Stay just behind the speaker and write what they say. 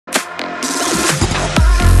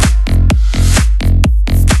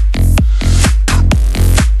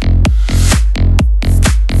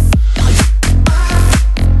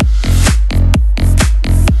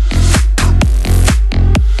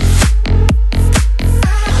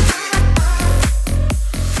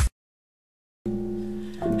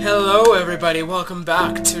everybody, welcome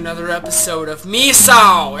back to another episode of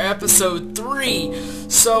Misao, episode 3.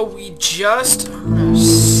 So we just... I'm gonna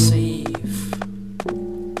save.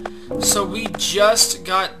 So we just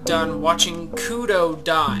got done watching Kudo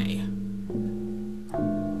die.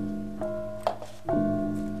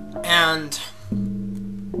 And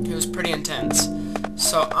it was pretty intense.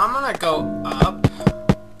 So I'm gonna go up.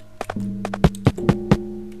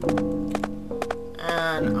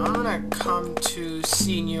 And I'm gonna come to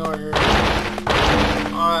Senior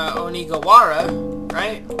Onigawara,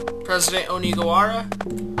 right? President Onigawara?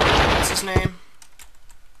 What's his name?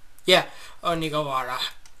 Yeah, Onigawara.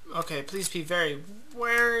 Okay, please be very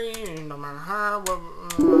wary, no matter how.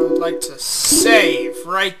 I'd like to save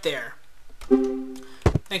right there.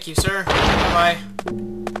 Thank you, sir. Bye-bye.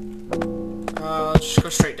 Let's just go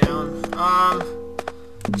straight down.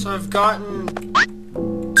 So I've gotten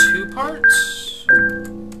 2 parts?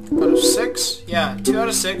 Out of 6? Yeah, 2 out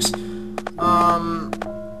of 6.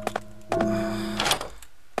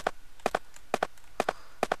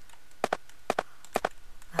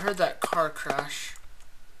 I heard that car crash.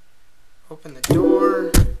 Open the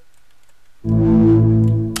door.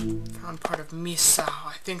 Found part of Misao.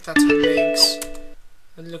 I think that's her legs.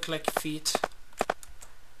 They look like feet.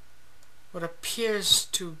 What appears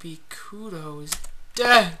to be Kudo is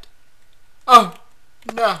dead. Oh,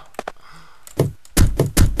 no.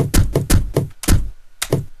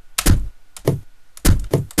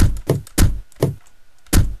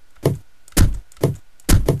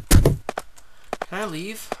 Can I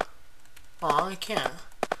leave? Aw, I can't.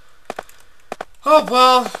 Oh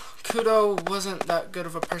well, Kudo wasn't that good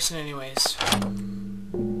of a person anyways.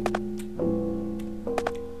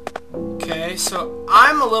 Okay, so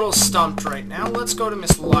I'm a little stumped right now. Let's go to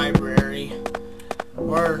Miss Library.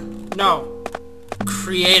 Or, no.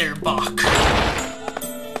 Creator Bach.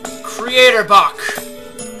 Creator Bach!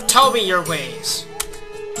 Tell me your ways.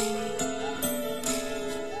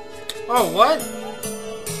 Oh, what?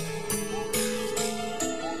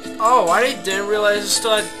 Oh, I didn't realize I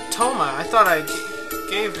still had Toma. I thought I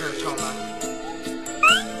gave her Toma.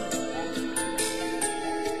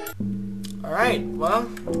 Alright, well.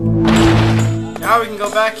 Now we can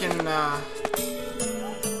go back and,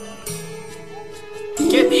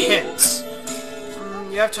 get hints.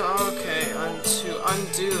 You have to, okay, to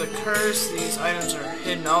undo the curse. These items are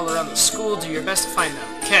hidden all around the school. Do your best to find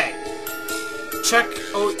them. Okay. Check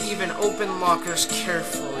even open lockers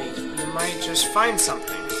carefully. You might just find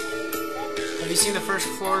something. Have you seen the first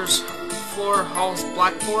floor hall's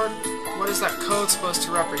blackboard? What is that code supposed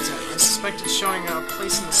to represent? I suspect it's showing a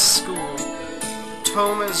place in the school.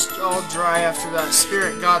 Toma's all dry after that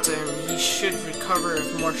spirit got to him. He should recover if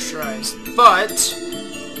moisturized. But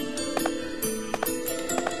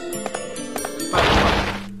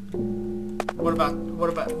what about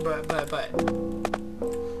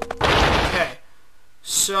okay.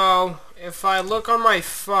 So if I look on my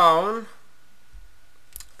phone,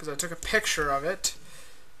 because I took a picture of it.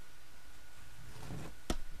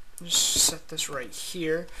 Just set this right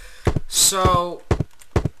here. So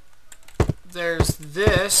there's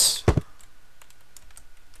this.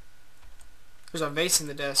 There's a vase in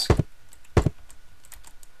the desk.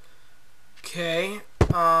 Okay.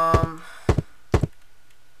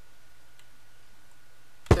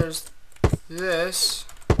 There's this.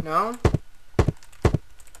 No?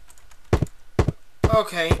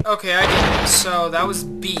 Okay, I get it. So that was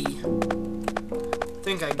B. I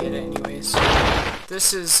think I get it anyways.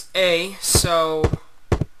 This is A, so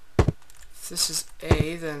if this is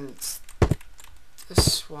A, then it's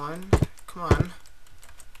this one. Come on.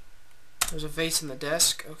 There's a vase in the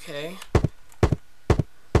desk. Okay.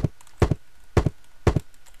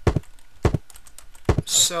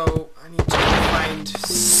 So I need to find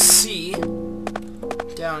C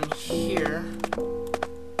down here.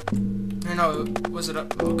 No, was it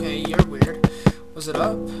up? Okay, you're weird. Was it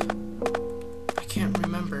up? I can't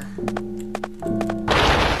remember.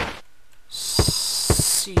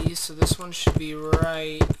 C, so this one should be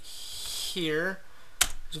right here.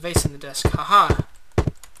 There's a vase in the desk. Haha.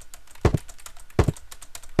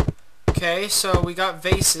 Okay, so we got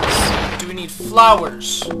vases. Do we need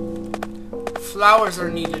flowers? Flowers are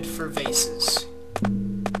needed for vases.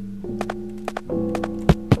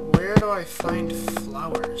 Where do I find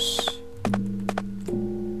flowers?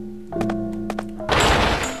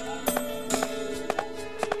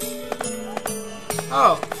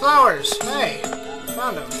 Oh, flowers! Hey,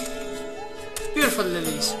 found them. Beautiful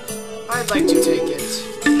lilies. I'd like to take it.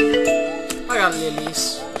 I got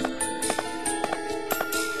lilies.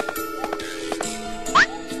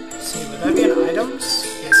 See, would that be an items?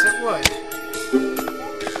 Yes, it would.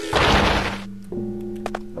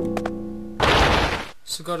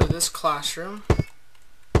 go to this classroom.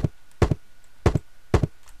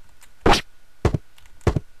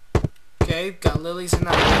 Okay, got lilies in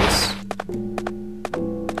that place.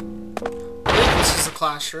 I believe this is the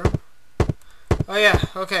classroom. Oh yeah,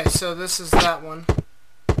 okay, so this is that one.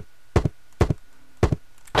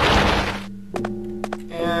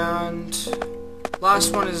 And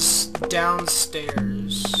last one is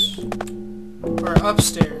downstairs. Or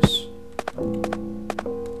upstairs.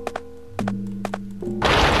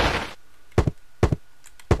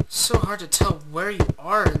 It's so hard to tell where you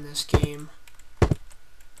are in this game.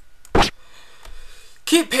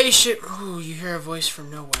 Keep patient. Ooh, you hear a voice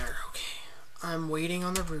from nowhere. Okay, I'm waiting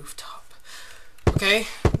on the rooftop. Okay,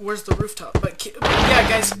 where's the rooftop? But yeah,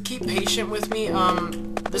 guys, keep patient with me.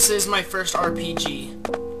 This is my first RPG.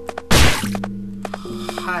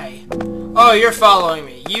 Hi. Oh, you're following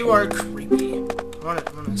me. You are creepy. I'm gonna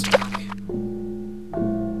die.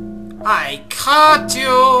 I caught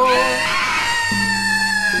you!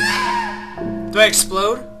 Do I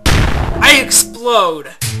explode? I explode!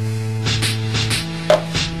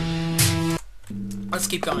 Let's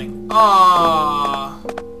keep going. Aww.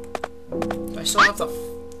 Do I still have the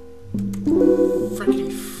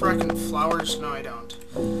frickin' flowers? No, I don't.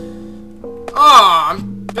 Aww,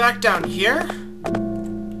 I'm back down here?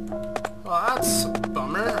 Well, that's a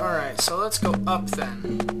bummer. Alright, so let's go up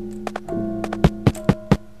then.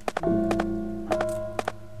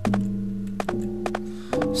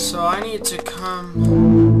 So I need to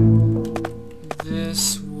come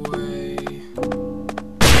this way.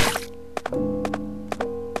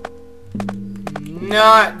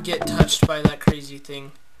 Not get touched by that crazy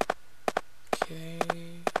thing. Okay.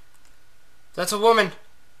 That's a woman.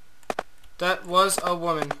 That was a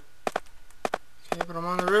woman. Okay, but I'm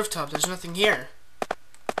on the rooftop. There's nothing here.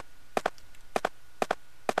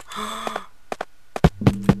 I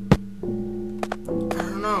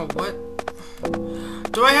don't know. What?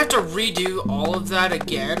 Do I have to redo all of that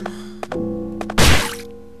again?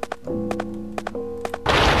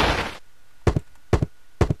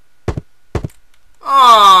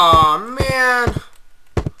 Aw, man.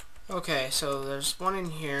 Okay, so there's one in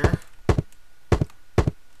here.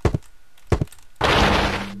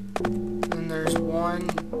 And there's one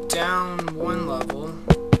down one level.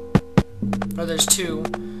 Or there's two.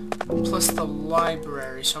 Plus the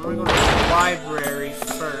library. So I'm gonna go to the library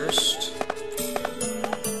first.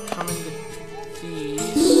 Come into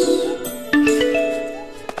these.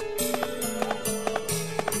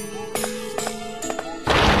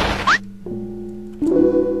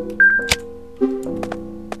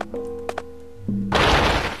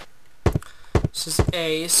 This is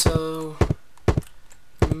A, so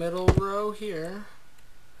the middle row here,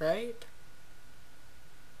 right?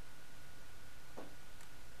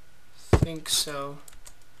 I think so.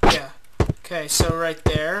 Yeah. Okay, so right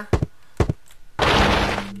there.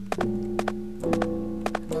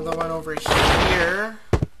 Another one over here.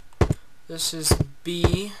 This is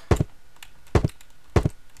B.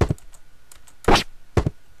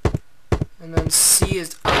 And then C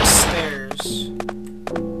is upstairs.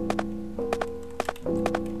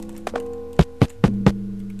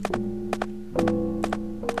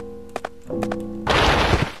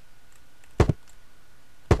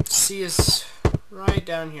 C is right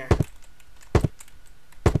down here.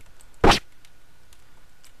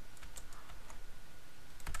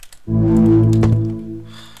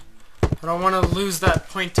 I don't want to lose that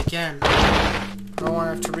point again. I don't want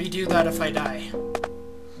to have to redo that if I die.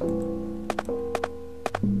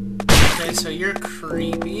 Okay, so you're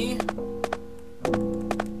creepy.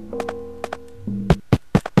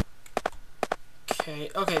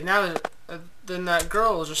 Okay, now that then that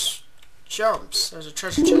girl just jumps. There's a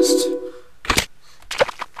treasure chest.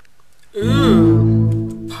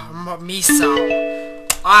 Ooh, Misao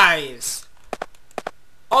eyes.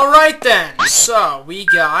 All right then. So we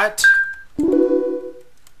got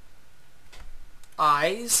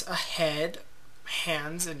eyes, a head,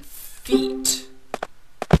 hands, and feet.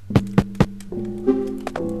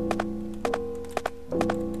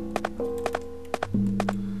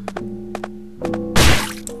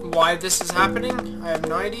 Why this is happening, I have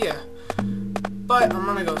no idea. But I'm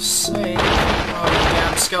gonna go save. Oh, you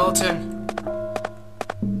damn skeleton.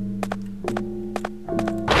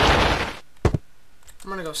 I'm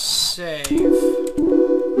gonna go save.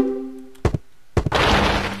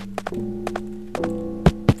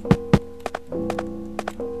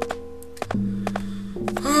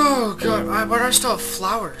 Oh god, why do I still have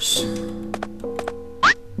flowers?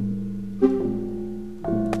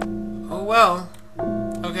 Oh well.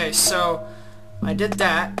 Okay, so I did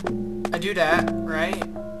that. I do that, right?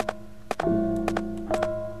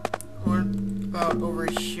 Or about over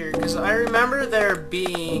here? Because I remember there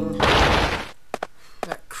being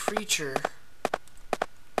that creature.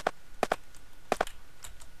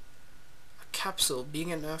 A capsule being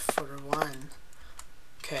enough for one.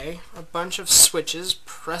 Okay, a bunch of switches.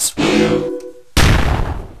 Press 1.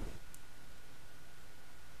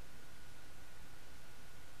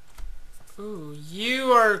 Ooh,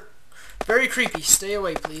 you are very creepy. Stay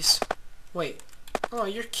away, please. Wait. Oh,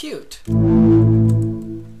 you're cute.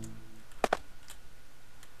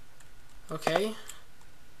 Okay.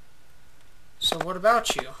 So what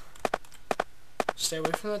about you? Stay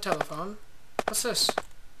away from the telephone. What's this?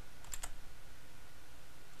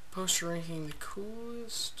 Poster ranking the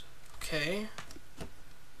coolest. Okay.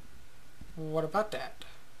 What about that?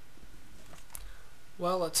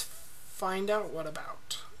 Well, let's find out what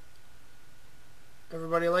about.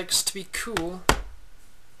 Everybody likes to be cool.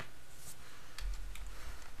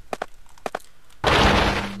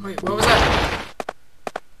 Wait, what was that?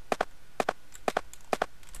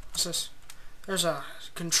 What's this? There's a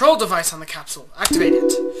control device on the capsule. Activate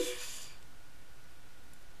it.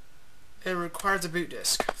 It requires a boot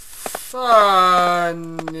disk.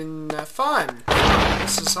 Fun. Fun.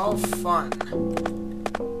 This is all fun.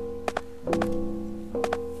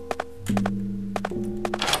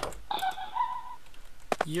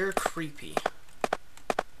 You're creepy.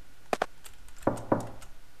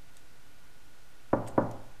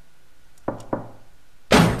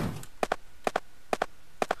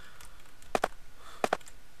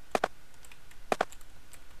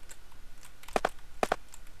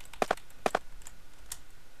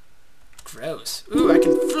 Gross. Ooh, I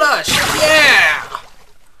can flush! Yeah!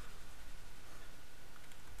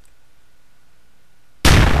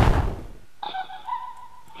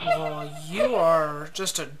 Oh, you are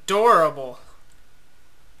just adorable.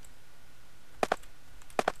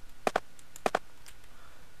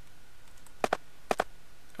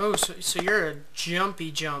 Oh, so you're a jumpy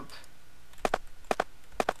jump.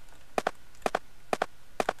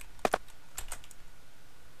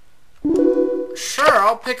 Sure,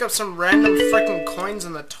 I'll pick up some random freaking coins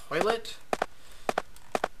in the toilet.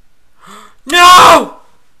 No!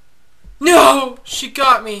 No! She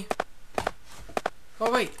got me.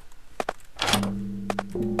 Oh, wait.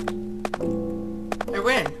 I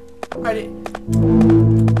win.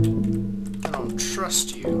 I don't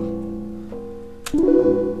trust you.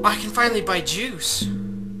 I can finally buy juice.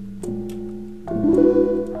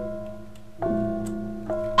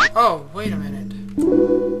 Oh, wait a minute.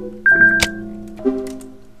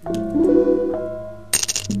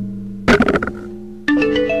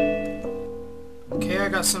 Okay, I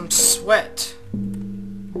got some sweat.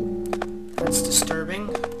 That's disturbing.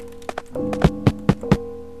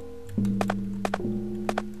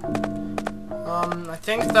 I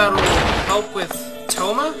think that'll help with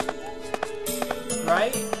Toma?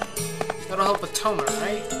 Right? That'll help with Toma,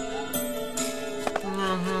 right?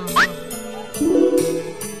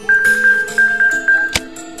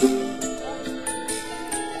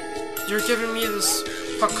 You're giving me this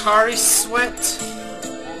Hikari sweat?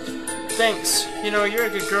 Thanks. You know, you're a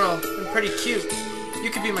good girl and pretty cute. You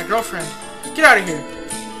could be my girlfriend. Get out of here!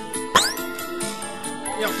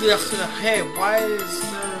 Hey, why is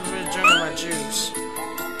there a jug of my juice?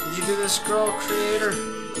 Did you do this, girl creator?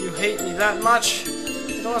 You hate me that much?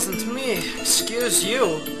 It wasn't me. Excuse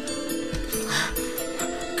you.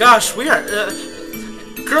 Gosh, we are...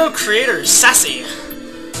 girl creator is sassy.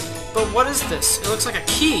 But what is this? It looks like a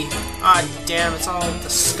key. Ah, damn, it's all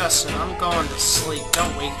disgusting. I'm going to sleep.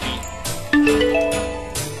 Don't wake me.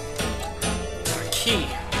 Got a key.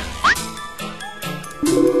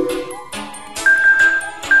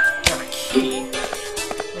 Got a key.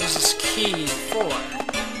 What is this key for?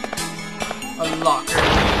 A locker,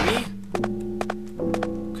 maybe?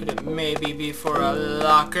 Could it maybe be for a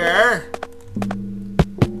locker?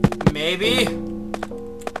 Maybe?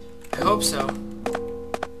 I hope so.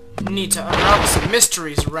 Need to unravel some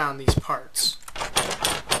mysteries around these parts.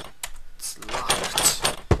 It's locked.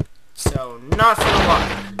 So, not for the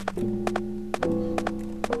locker.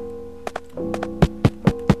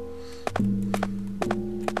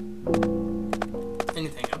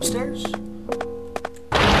 Anything upstairs?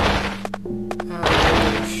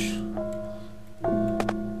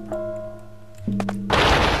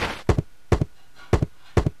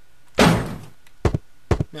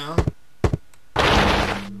 No?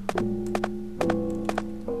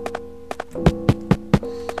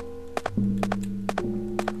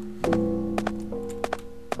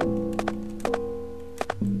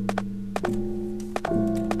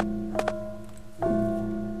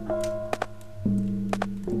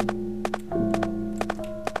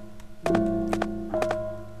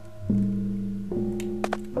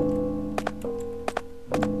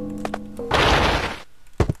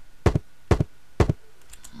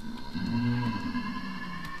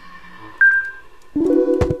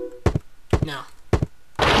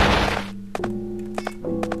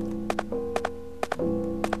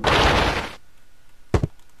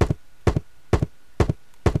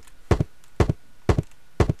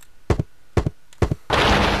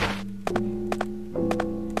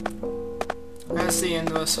 That's the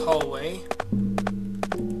endless hallway.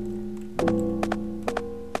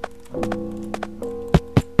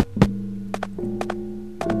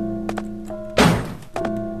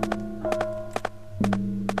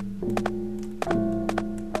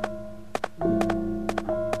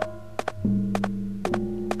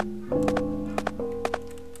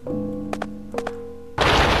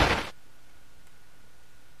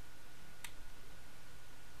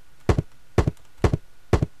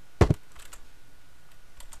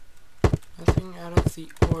 Nothing out of the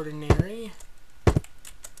ordinary.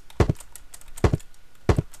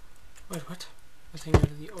 Wait, what? Nothing out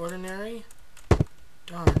of the ordinary?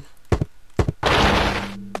 Darn.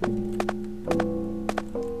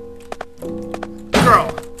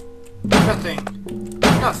 Girl! Nothing.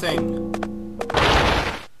 Nothing.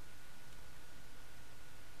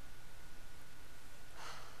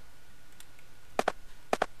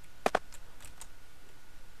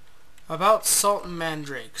 About salt and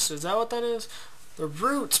mandrakes. Is that what that is? The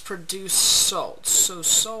roots produce salt, so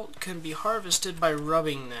salt can be harvested by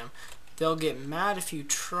rubbing them. They'll get mad if you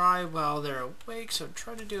try while they're awake, so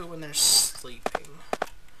try to do it when they're sleeping.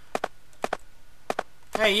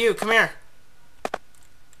 Hey, you, come here.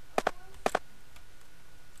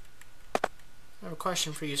 I have a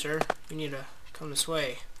question for you, sir. You need to come this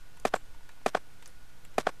way.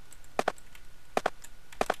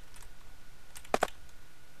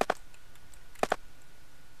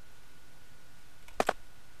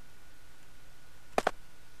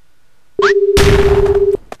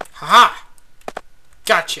 Haha!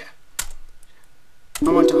 Gotcha! I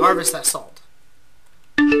want to harvest that salt.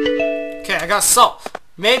 Okay, I got salt.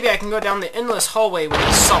 Maybe I can go down the endless hallway with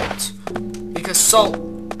the salt. Because salt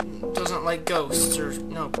doesn't like ghosts, or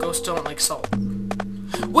no, ghosts don't like salt.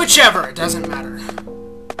 Whichever, it doesn't matter.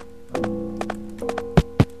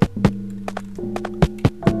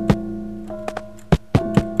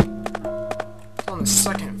 It's on the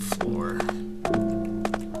second floor.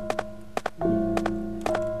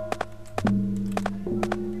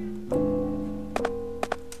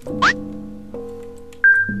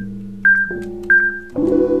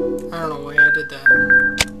 I don't know why I did that.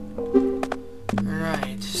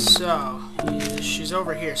 Alright, so she's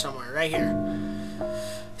over here somewhere, right here.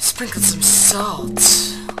 Sprinkle some salt.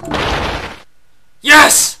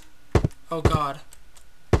 Yes! Oh god.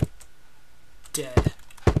 Dead.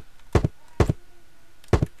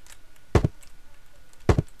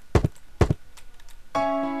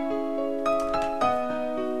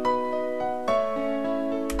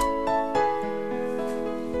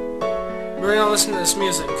 We're gonna listen to this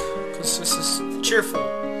music, because this is cheerful.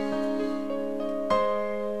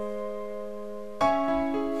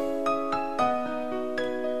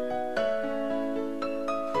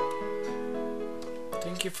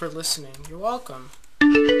 Thank you for listening. You're welcome.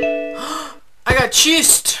 I got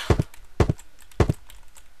cheesed!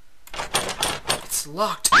 It's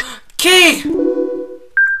locked. Key!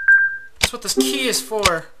 That's what this key is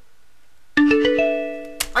for.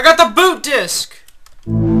 I got the boot disc!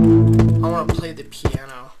 I want to play the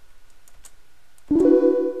piano.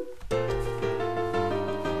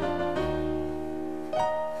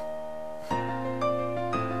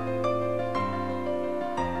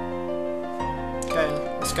 Okay,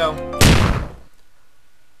 let's go.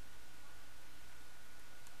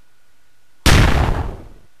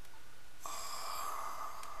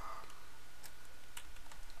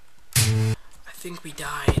 I think we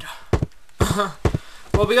died.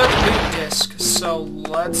 Well, we got the boot disc, so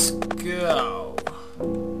let's go.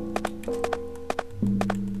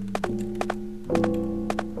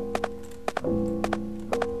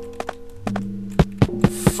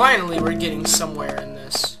 Finally, we're getting somewhere in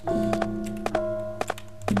this.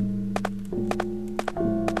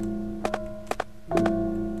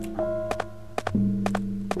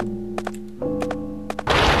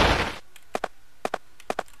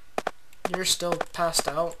 You're still passed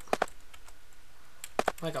out.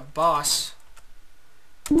 Like a boss.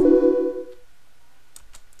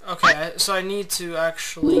 Okay, so I need to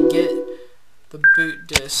actually get the boot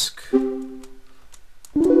disc.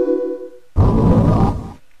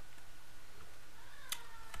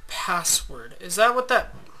 Password. Is that what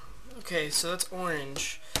that... Okay, so that's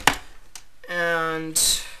orange. And...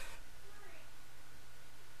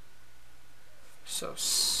 So,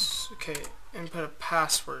 okay, input a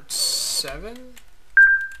password. 7?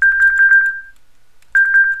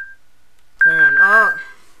 Hang on.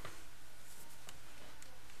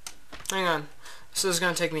 Hang on. This is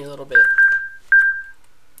going to take me a little bit.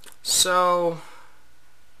 So...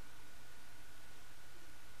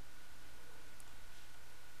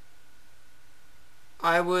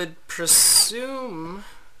 I would presume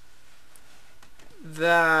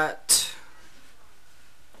that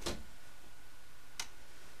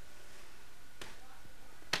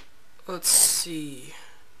let's see,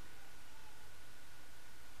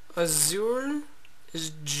 Azure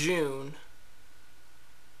is June,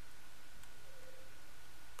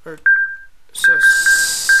 or so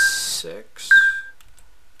 6.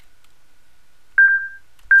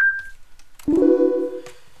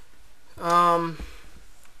 Um,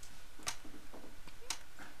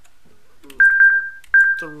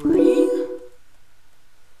 3.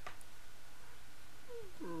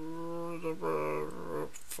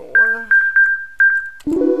 4.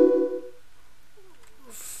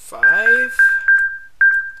 5.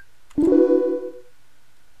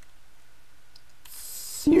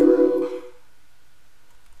 0.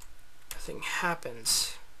 Nothing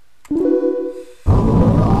happens.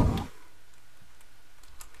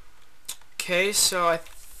 Okay, so I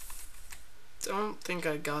don't think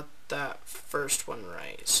I got that first one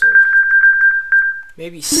right. So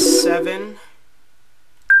maybe 7,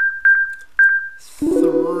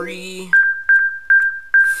 3,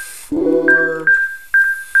 4,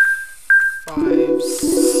 5,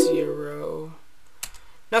 0.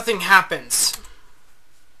 Nothing happens.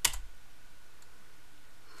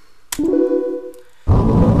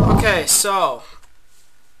 Okay, so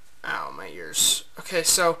ow, my ears. Okay,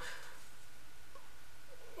 so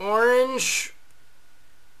orange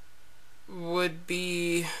would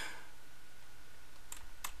be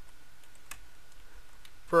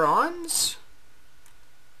bronze?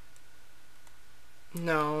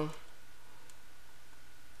 No.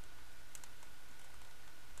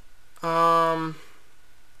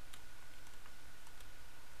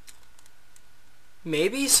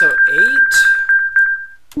 Maybe, so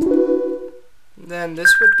 8. Then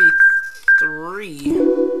this would be 3.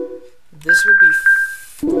 This would be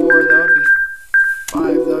 4. That would be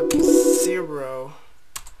 5. That would be 0.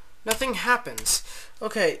 Nothing happens.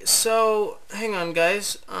 Okay, so hang on,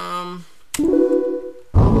 guys.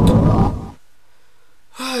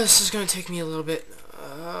 This is gonna take me a little bit.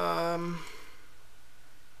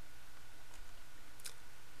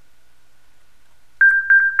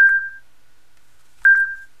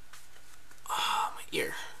 My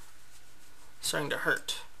ear starting to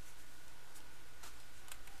hurt.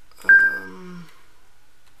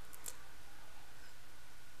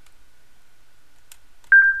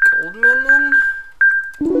 Goldman then?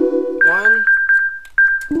 1,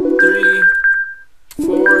 3,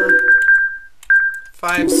 4,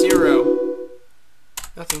 5, 0.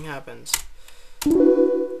 Nothing happens.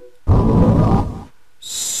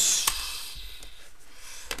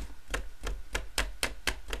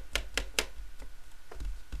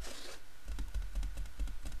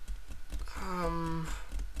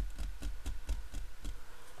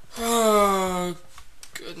 Oh,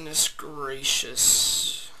 goodness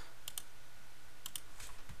gracious.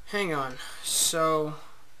 Hang on. So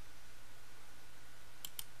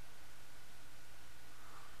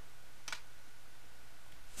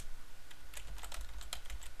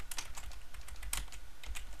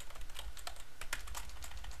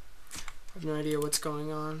I have no idea what's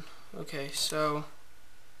going on. Okay, so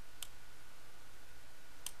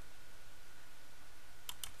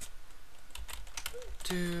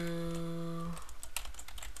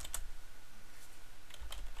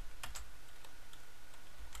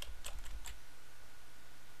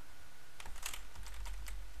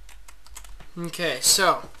okay,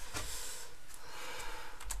 so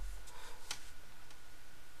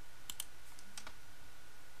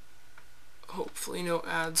hopefully no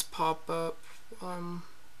ads pop up while I'm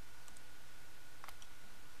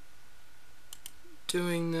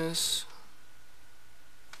doing this,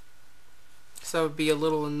 so that would be a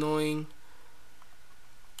little annoying.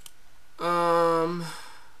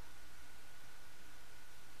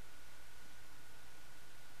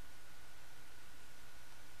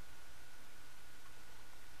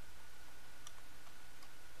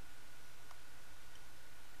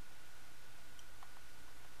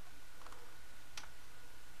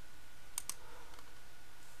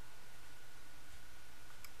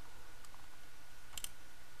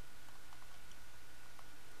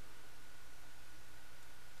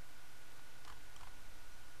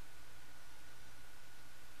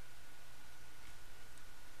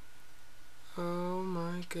 Oh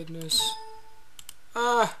my goodness.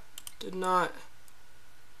 Did not.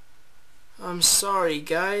 I'm sorry,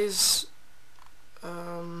 guys.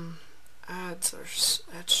 Ads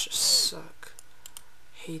just suck.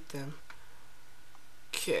 Hate them.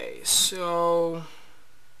 Okay, so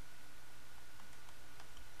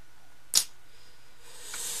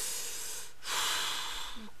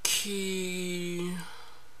key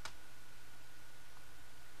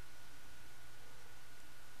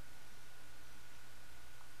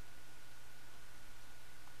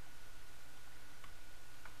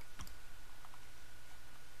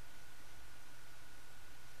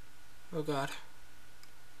Oh god.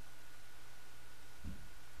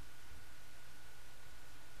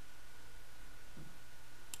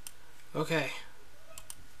 Okay.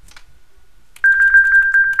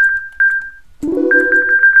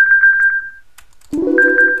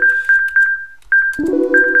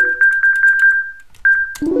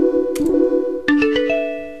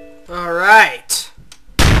 Alright.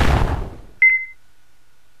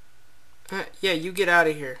 Yeah, you get out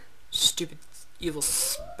of here. Stupid evil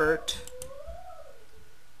spurt.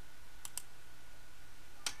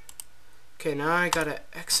 Okay, now I gotta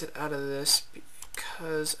exit out of this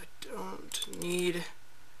because I don't need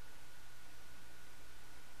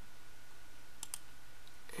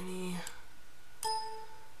any...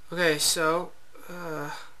 Okay, so...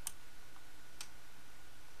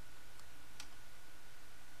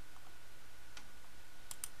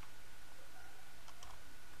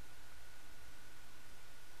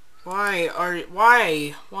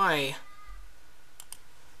 Why?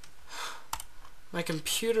 My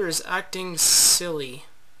computer is acting silly.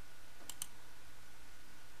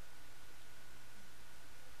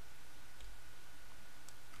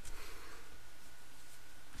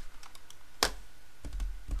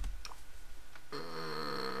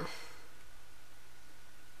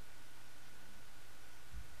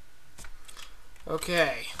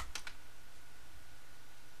 Okay.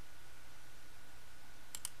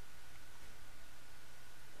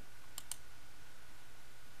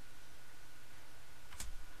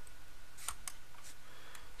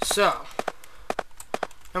 So,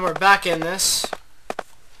 and we're back in this.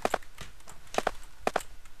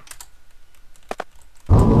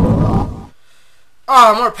 Oh,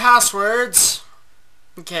 more passwords.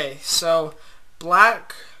 Okay, so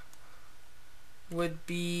black would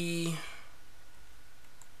be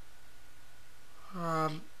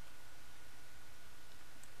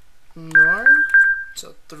norm,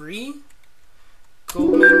 so 3.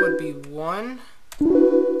 Goldman would be 1.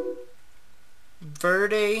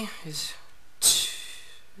 Verde is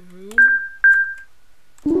 2.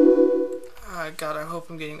 God, I hope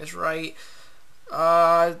I'm getting this right.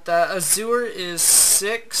 The Azure is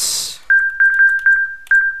 6.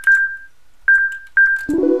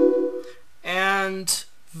 And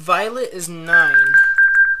Violet is 9.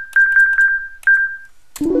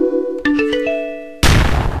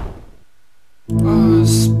 Oh,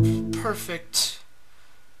 it's perfect.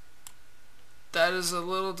 That is a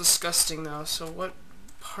little disgusting though, so what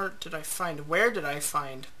part did I find? Where did I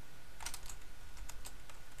find?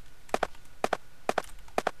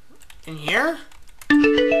 In here?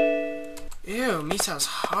 Ew, Misao's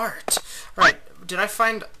heart. Alright, did I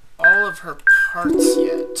find all of her parts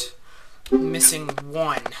yet? I'm missing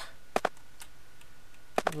 1.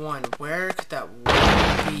 1. Where could that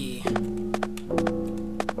 1 be?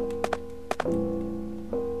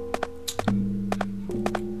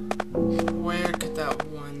 Where could that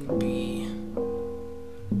 1 be?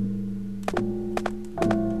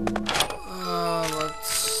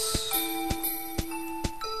 Let's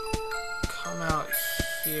come out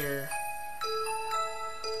here.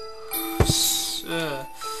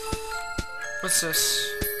 What's this?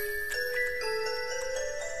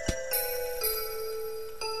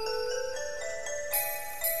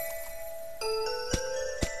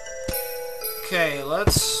 Okay,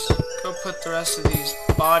 let's go put the rest of these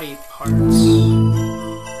body parts.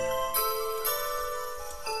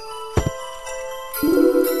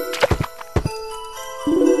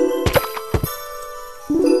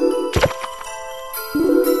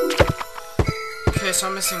 Okay, so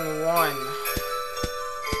I'm missing 1.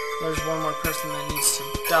 There's one more person that needs to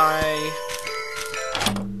die.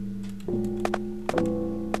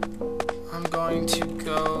 I'm going to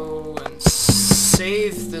go and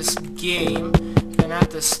save this game. Been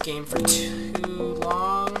at this game for too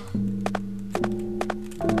long.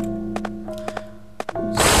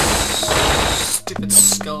 Stupid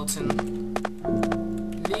skeleton.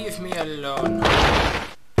 Leave me alone.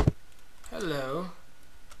 Hello.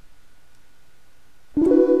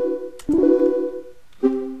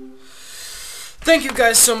 Thank you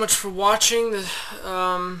guys so much for watching.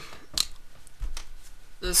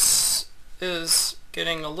 This is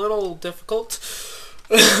getting a little difficult.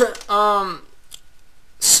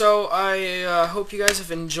 So I hope you guys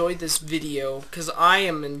have enjoyed this video, because I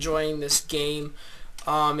am enjoying this game.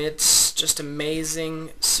 It's just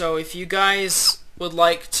amazing. So if you guys would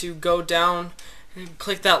like to go down and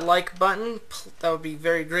click that like button, that would be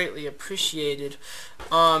very greatly appreciated.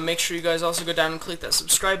 Make sure you guys also go down and click that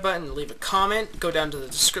subscribe button and leave a comment. Go down to the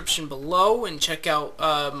description below and check out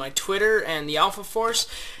my Twitter and the Alpha Force.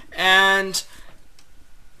 And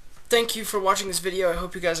thank you for watching this video. I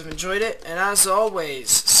hope you guys have enjoyed it. And as always,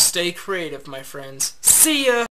 stay creative, my friends. See ya!